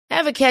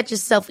Ever catch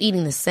yourself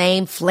eating the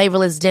same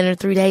flavorless dinner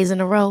 3 days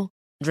in a row?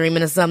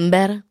 Dreaming of something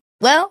better?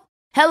 Well,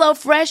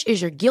 HelloFresh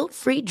is your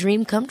guilt-free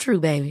dream come true,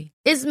 baby.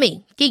 It's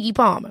me, Keke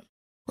Palmer.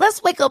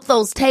 Let's wake up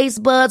those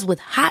taste buds with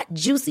hot,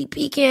 juicy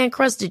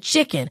pecan-crusted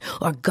chicken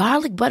or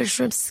garlic butter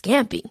shrimp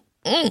scampi.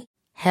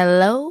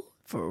 Hello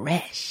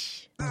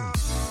Fresh.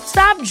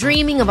 Stop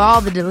dreaming of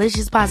all the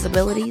delicious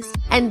possibilities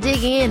and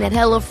dig in at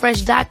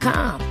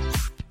HelloFresh.com.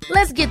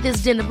 Let's get this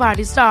dinner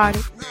party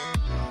started.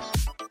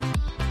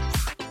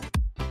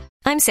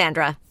 I'm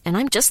Sandra, and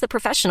I'm just the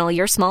professional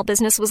your small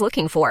business was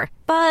looking for.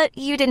 But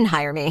you didn't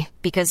hire me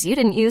because you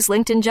didn't use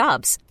LinkedIn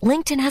Jobs.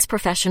 LinkedIn has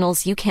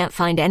professionals you can't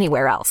find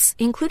anywhere else,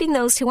 including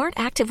those who aren't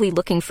actively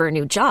looking for a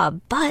new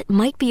job, but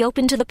might be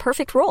open to the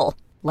perfect role,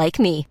 like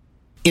me.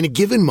 In a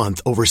given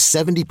month, over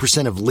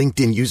 70% of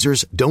LinkedIn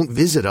users don't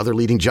visit other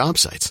leading job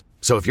sites.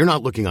 So if you're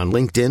not looking on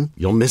LinkedIn,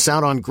 you'll miss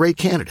out on great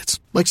candidates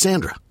like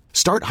Sandra.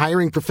 Start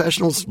hiring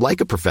professionals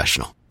like a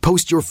professional.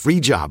 Post your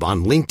free job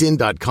on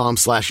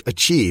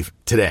linkedin.com/achieve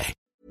today.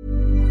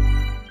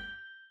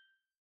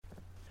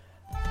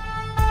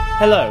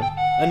 Hello,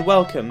 and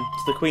welcome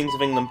to the Queens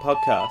of England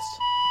podcast.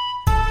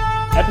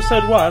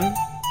 Episode 1,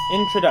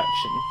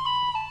 Introduction.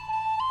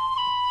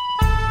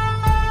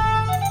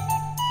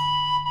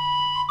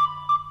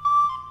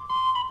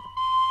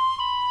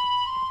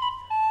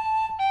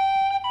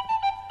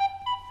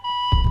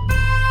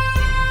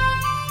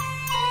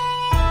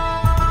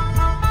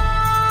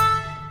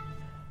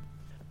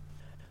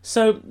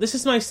 So, this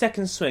is my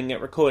second swing at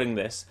recording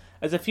this,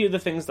 as a few of the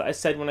things that I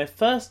said when I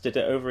first did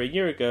it over a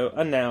year ago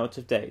are now out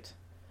of date.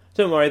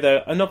 Don't worry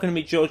though, I'm not going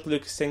to be George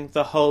Lucasing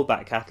the whole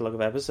back catalogue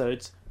of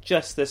episodes,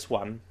 just this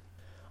one.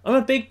 I'm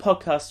a big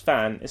podcast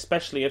fan,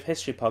 especially of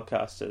history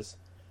podcasters.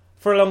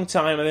 For a long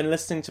time I've been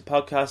listening to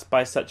podcasts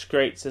by such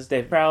greats as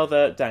Dave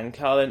Crowther, Dan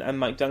Carlin and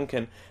Mike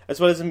Duncan, as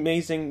well as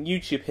amazing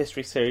YouTube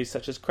history series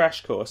such as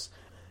Crash Course.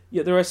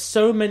 Yet there are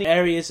so many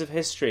areas of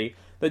history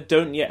that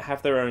don't yet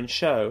have their own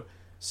show.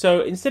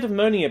 So instead of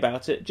moaning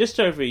about it, just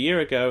over a year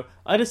ago,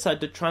 I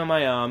decided to try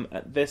my arm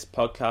at this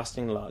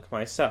podcasting lark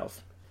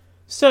myself.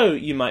 So,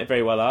 you might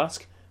very well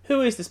ask,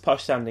 who is this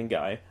posh-sounding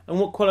guy, and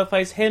what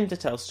qualifies him to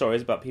tell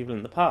stories about people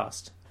in the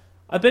past?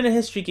 I've been a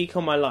history geek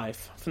all my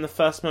life, from the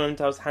first moment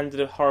I was handed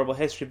a horrible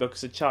history book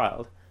as a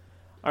child.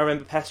 I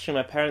remember pestering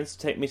my parents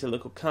to take me to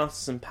local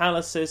castles and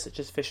palaces, such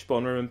as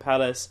Fishbourne Roman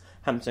Palace,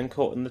 Hampton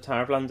Court and the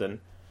Tower of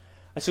London.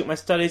 I took my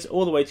studies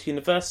all the way to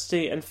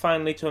university, and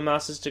finally to a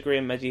master's degree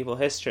in medieval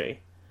history.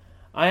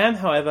 I am,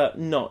 however,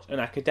 not an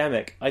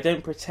academic. I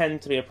don't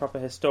pretend to be a proper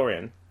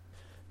historian.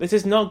 This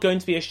is not going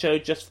to be a show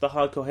just for the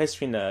hardcore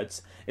history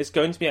nerds. It's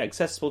going to be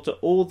accessible to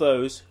all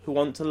those who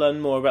want to learn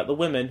more about the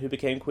women who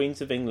became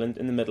Queens of England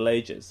in the Middle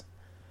Ages.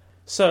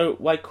 So,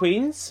 why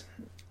queens?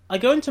 I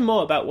go into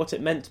more about what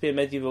it meant to be a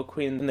medieval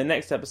queen in the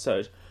next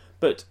episode,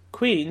 but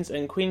queens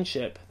and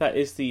queenship, that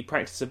is the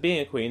practice of being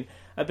a queen,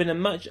 have been a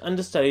much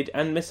understudied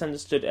and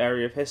misunderstood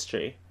area of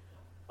history.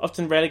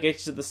 Often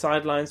relegated to the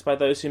sidelines by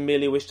those who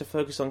merely wish to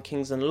focus on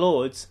kings and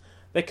lords,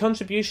 their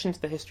contribution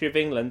to the history of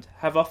England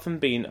have often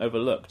been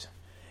overlooked.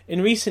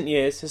 In recent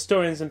years,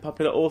 historians and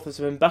popular authors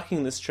have been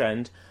bucking this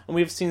trend, and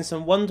we have seen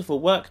some wonderful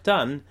work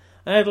done,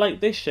 and I'd like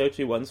this show to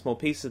be one small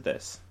piece of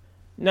this.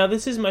 Now,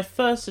 this is my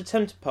first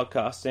attempt at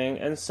podcasting,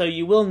 and so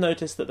you will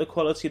notice that the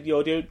quality of the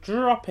audio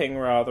dropping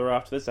rather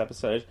after this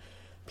episode.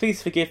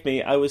 Please forgive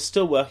me, I was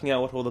still working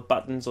out what all the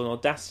buttons on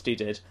Audacity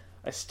did.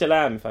 I still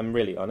am, if I'm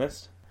really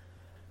honest.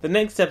 The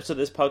next episode of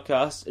this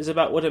podcast is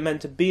about what it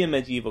meant to be a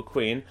medieval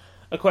queen,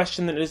 a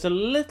question that is a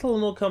little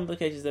more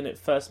complicated than it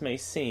first may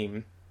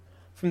seem.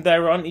 From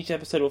there on, each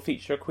episode will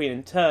feature a queen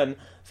in turn,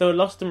 though a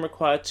lot of them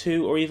require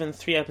 2 or even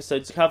 3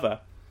 episodes to cover.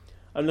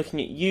 I'm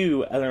looking at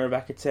you, Eleanor of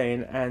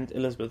Aquitaine and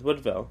Elizabeth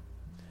Woodville.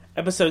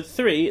 Episode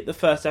 3, the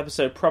first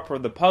episode proper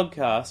of the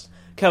podcast,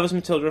 covers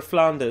Matilda of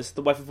Flanders,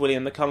 the wife of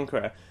William the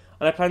Conqueror,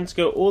 and I plan to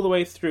go all the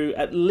way through,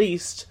 at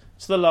least,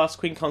 to the last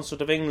Queen Consort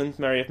of England,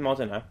 Mary of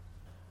Modena.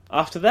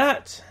 After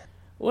that,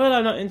 well,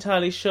 I'm not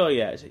entirely sure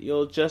yet.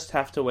 You'll just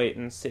have to wait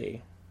and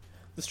see.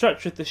 The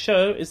structure of the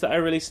show is that I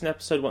release an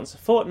episode once a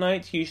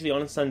fortnight, usually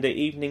on a Sunday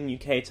evening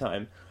UK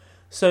time.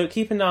 So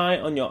keep an eye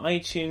on your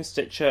iTunes,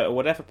 Stitcher, or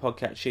whatever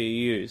podcatcher you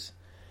use.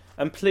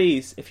 And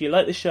please, if you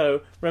like the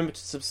show, remember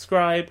to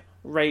subscribe,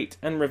 rate,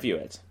 and review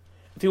it.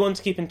 If you want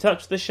to keep in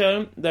touch with the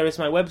show, there is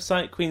my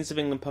website,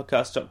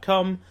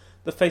 queensofenglandpodcast.com,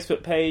 the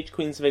Facebook page,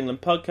 Queens of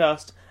England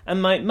Podcast,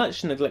 and my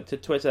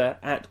much-neglected Twitter,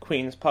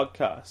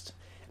 @QueensPodcast.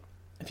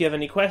 If you have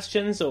any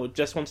questions or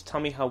just want to tell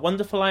me how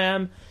wonderful I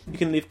am, you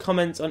can leave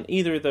comments on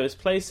either of those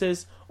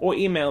places or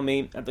email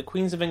me at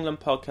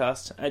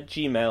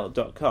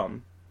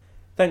thequeensofenglandpodcast@gmail.com.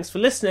 Thanks for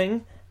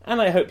listening,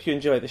 and I hope you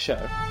enjoy the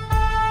show.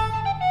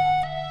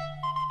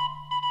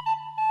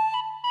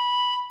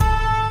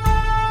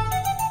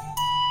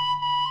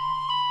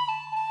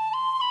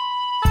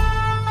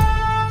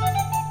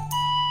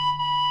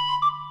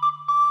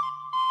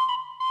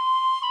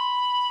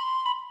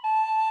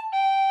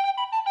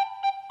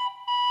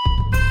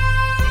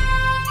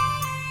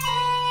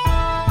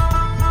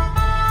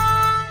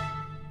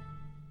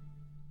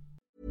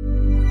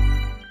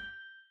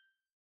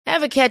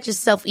 Ever catch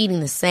yourself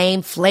eating the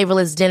same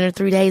flavorless dinner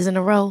 3 days in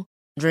a row?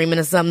 Dreaming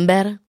of something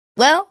better?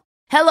 Well,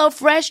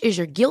 HelloFresh is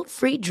your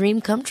guilt-free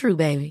dream come true,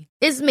 baby.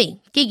 It's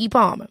me, Keke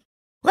Palmer.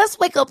 Let's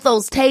wake up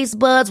those taste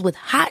buds with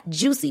hot,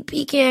 juicy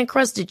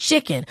pecan-crusted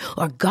chicken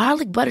or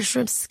garlic butter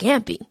shrimp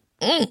scampi.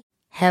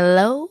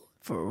 Hello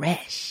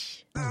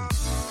Fresh.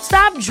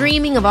 Stop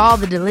dreaming of all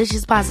the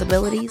delicious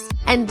possibilities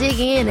and dig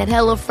in at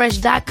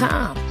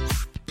HelloFresh.com.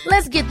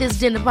 Let's get this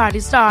dinner party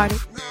started.